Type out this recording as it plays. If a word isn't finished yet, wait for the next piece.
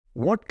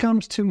What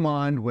comes to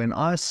mind when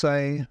I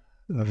say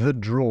the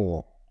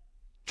draw?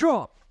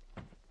 Drop.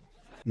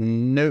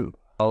 No,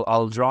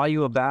 I'll draw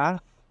you a bath.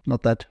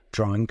 not that.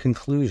 Drawing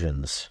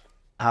conclusions.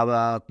 How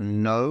about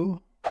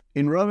no?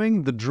 In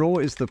rowing, the draw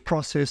is the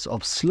process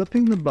of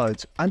slipping the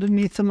boat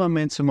underneath the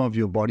momentum of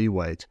your body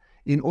weight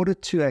in order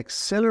to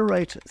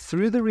accelerate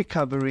through the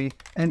recovery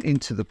and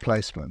into the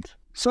placement.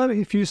 So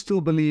if you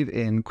still believe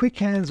in quick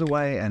hands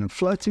away and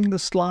floating the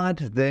slide,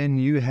 then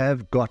you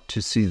have got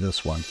to see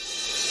this one.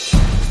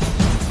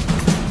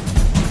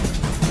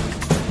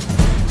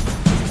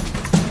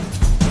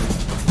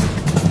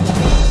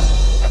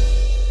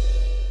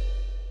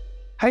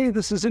 Hey,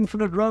 this is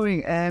Infinite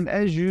Rowing, and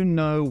as you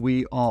know,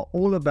 we are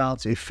all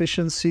about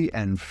efficiency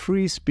and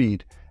free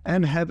speed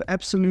and have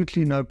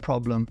absolutely no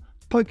problem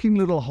poking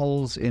little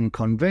holes in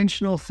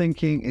conventional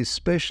thinking,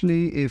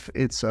 especially if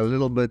it's a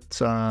little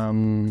bit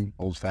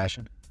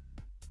Old-fashioned.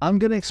 I'm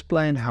going to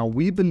explain how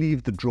we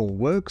believe the draw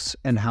works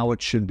and how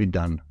it should be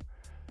done.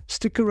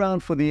 Stick around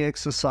for the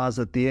exercise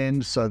at the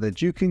end so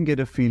that you can get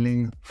a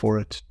feeling for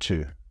it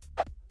too.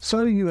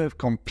 So you have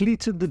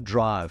completed the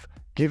drive,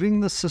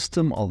 giving the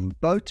system of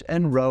boat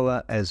and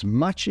rower as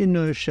much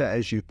inertia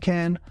as you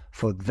can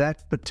for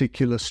that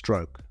particular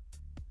stroke.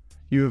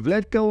 You have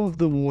let go of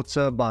the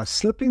water by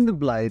slipping the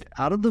blade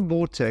out of the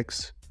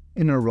vortex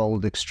in a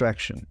rolled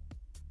extraction.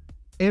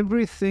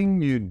 Everything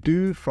you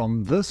do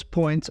from this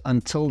point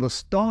until the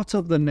start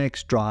of the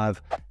next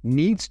drive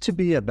needs to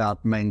be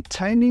about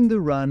maintaining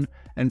the run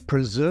and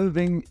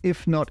preserving,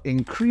 if not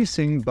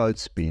increasing, boat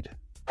speed.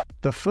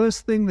 The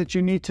first thing that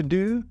you need to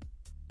do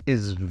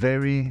is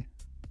very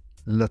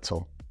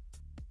little.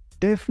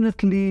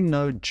 Definitely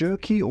no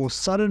jerky or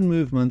sudden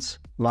movements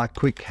like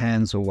quick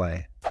hands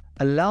away.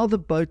 Allow the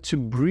boat to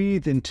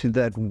breathe into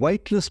that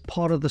weightless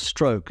part of the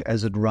stroke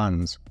as it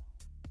runs.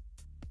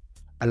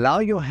 Allow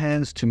your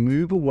hands to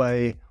move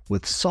away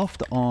with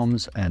soft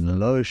arms and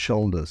low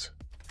shoulders.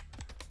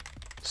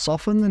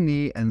 Soften the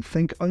knee and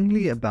think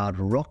only about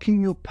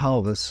rocking your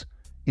pelvis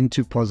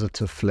into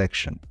positive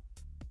flexion.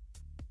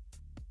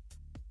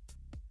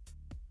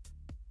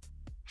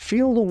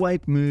 Feel the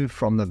weight move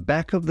from the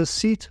back of the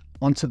seat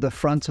onto the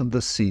front of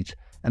the seat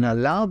and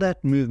allow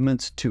that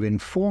movement to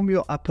inform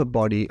your upper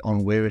body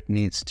on where it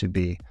needs to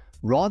be,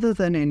 rather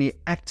than any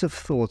active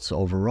thoughts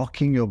of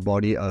rocking your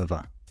body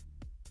over.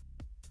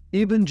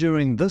 Even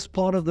during this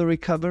part of the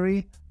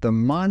recovery, the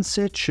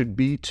mindset should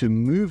be to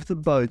move the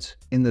boat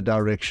in the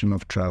direction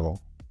of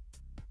travel.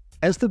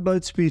 As the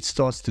boat speed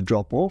starts to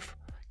drop off,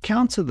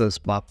 counter this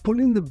by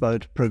pulling the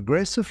boat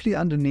progressively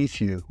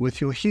underneath you with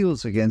your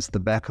heels against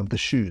the back of the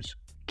shoes.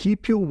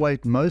 Keep your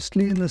weight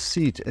mostly in the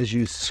seat as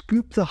you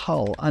scoop the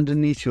hull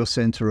underneath your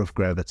center of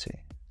gravity.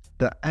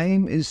 The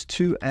aim is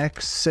to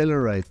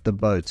accelerate the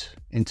boat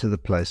into the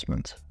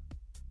placement.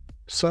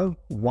 So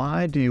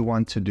why do you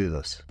want to do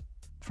this?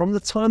 From the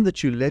time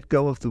that you let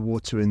go of the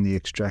water in the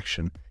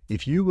extraction,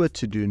 if you were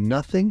to do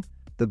nothing,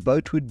 the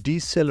boat would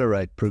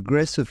decelerate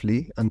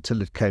progressively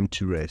until it came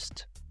to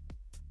rest.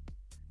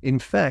 In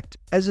fact,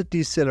 as it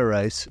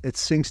decelerates, it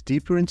sinks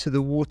deeper into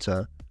the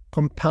water,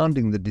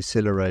 compounding the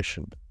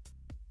deceleration.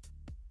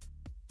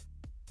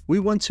 We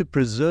want to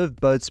preserve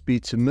boat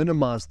speed to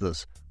minimize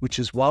this, which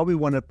is why we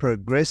want to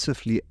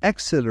progressively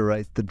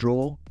accelerate the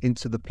draw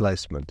into the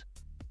placement.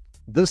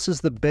 This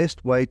is the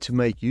best way to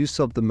make use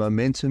of the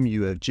momentum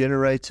you have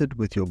generated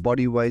with your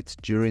body weight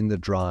during the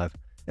drive,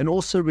 and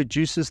also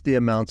reduces the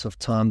amount of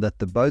time that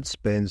the boat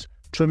spends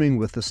trimming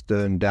with the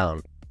stern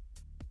down.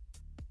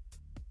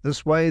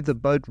 This way the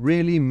boat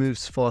really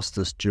moves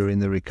fastest during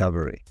the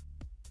recovery.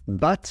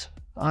 But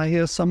I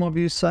hear some of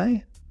you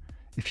say,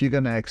 if you're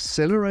going to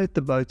accelerate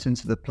the boat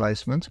into the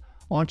placement,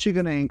 aren't you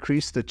going to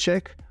increase the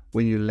check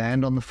when you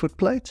land on the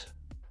footplate?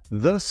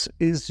 This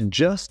is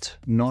just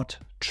not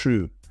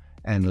true,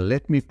 and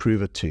let me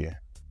prove it to you.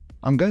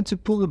 I'm going to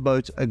pull the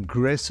boat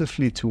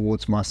aggressively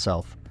towards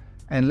myself,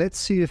 and let's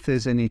see if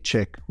there's any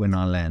check when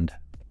I land.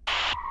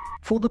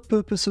 For the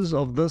purposes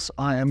of this,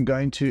 I am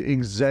going to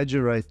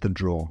exaggerate the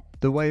draw.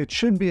 The way it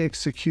should be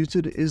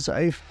executed is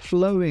a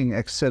flowing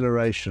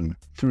acceleration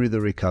through the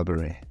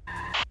recovery.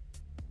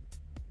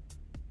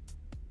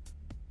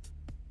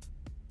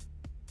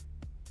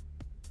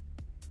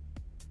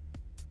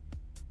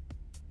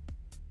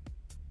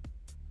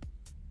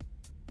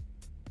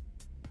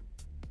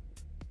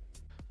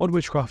 What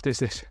witchcraft is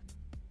this?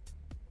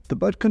 The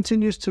boat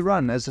continues to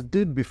run as it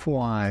did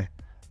before I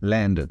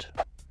landed.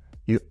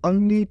 You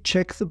only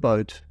check the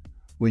boat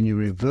when you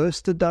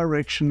reverse the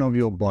direction of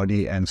your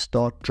body and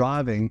start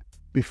driving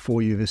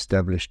before you've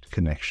established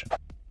connection.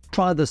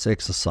 Try this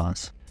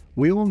exercise.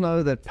 We all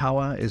know that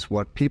power is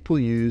what people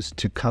use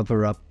to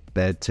cover up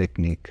bad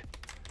technique.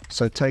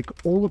 So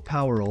take all the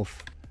power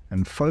off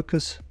and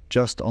focus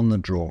just on the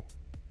draw.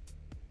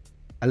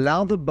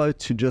 Allow the boat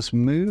to just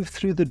move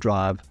through the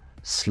drive.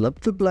 Slip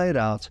the blade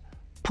out,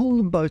 pull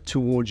the boat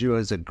towards you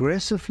as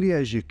aggressively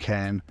as you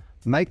can,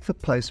 make the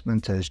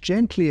placement as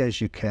gently as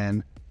you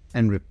can,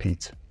 and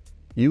repeat.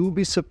 You will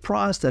be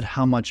surprised at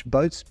how much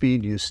boat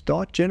speed you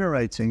start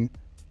generating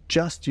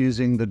just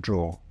using the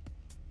draw.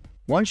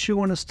 Once you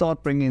want to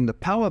start bringing the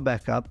power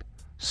back up,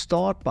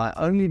 start by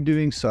only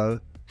doing so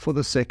for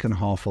the second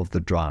half of the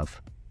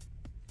drive.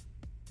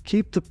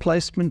 Keep the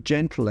placement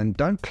gentle and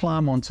don't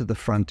climb onto the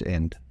front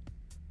end.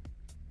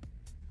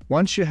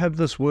 Once you have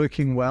this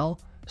working well,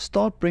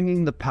 start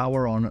bringing the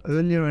power on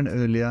earlier and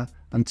earlier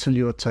until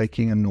you are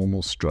taking a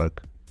normal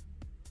stroke.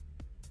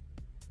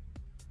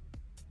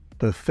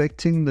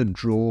 Perfecting the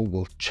draw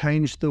will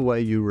change the way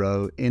you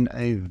row in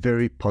a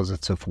very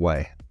positive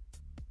way.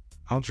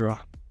 I'll draw.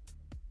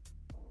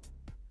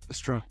 Let's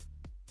draw.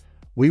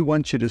 We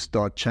want you to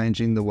start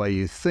changing the way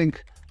you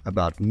think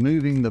about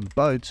moving the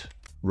boat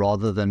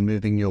rather than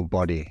moving your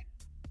body.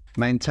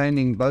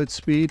 Maintaining boat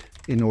speed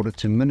in order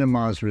to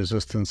minimize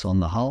resistance on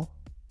the hull,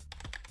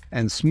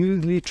 and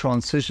smoothly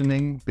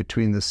transitioning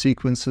between the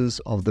sequences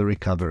of the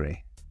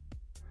recovery.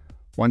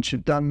 Once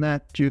you've done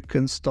that, you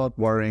can start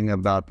worrying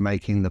about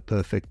making the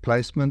perfect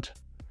placement,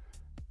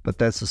 but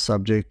that's a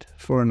subject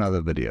for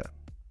another video.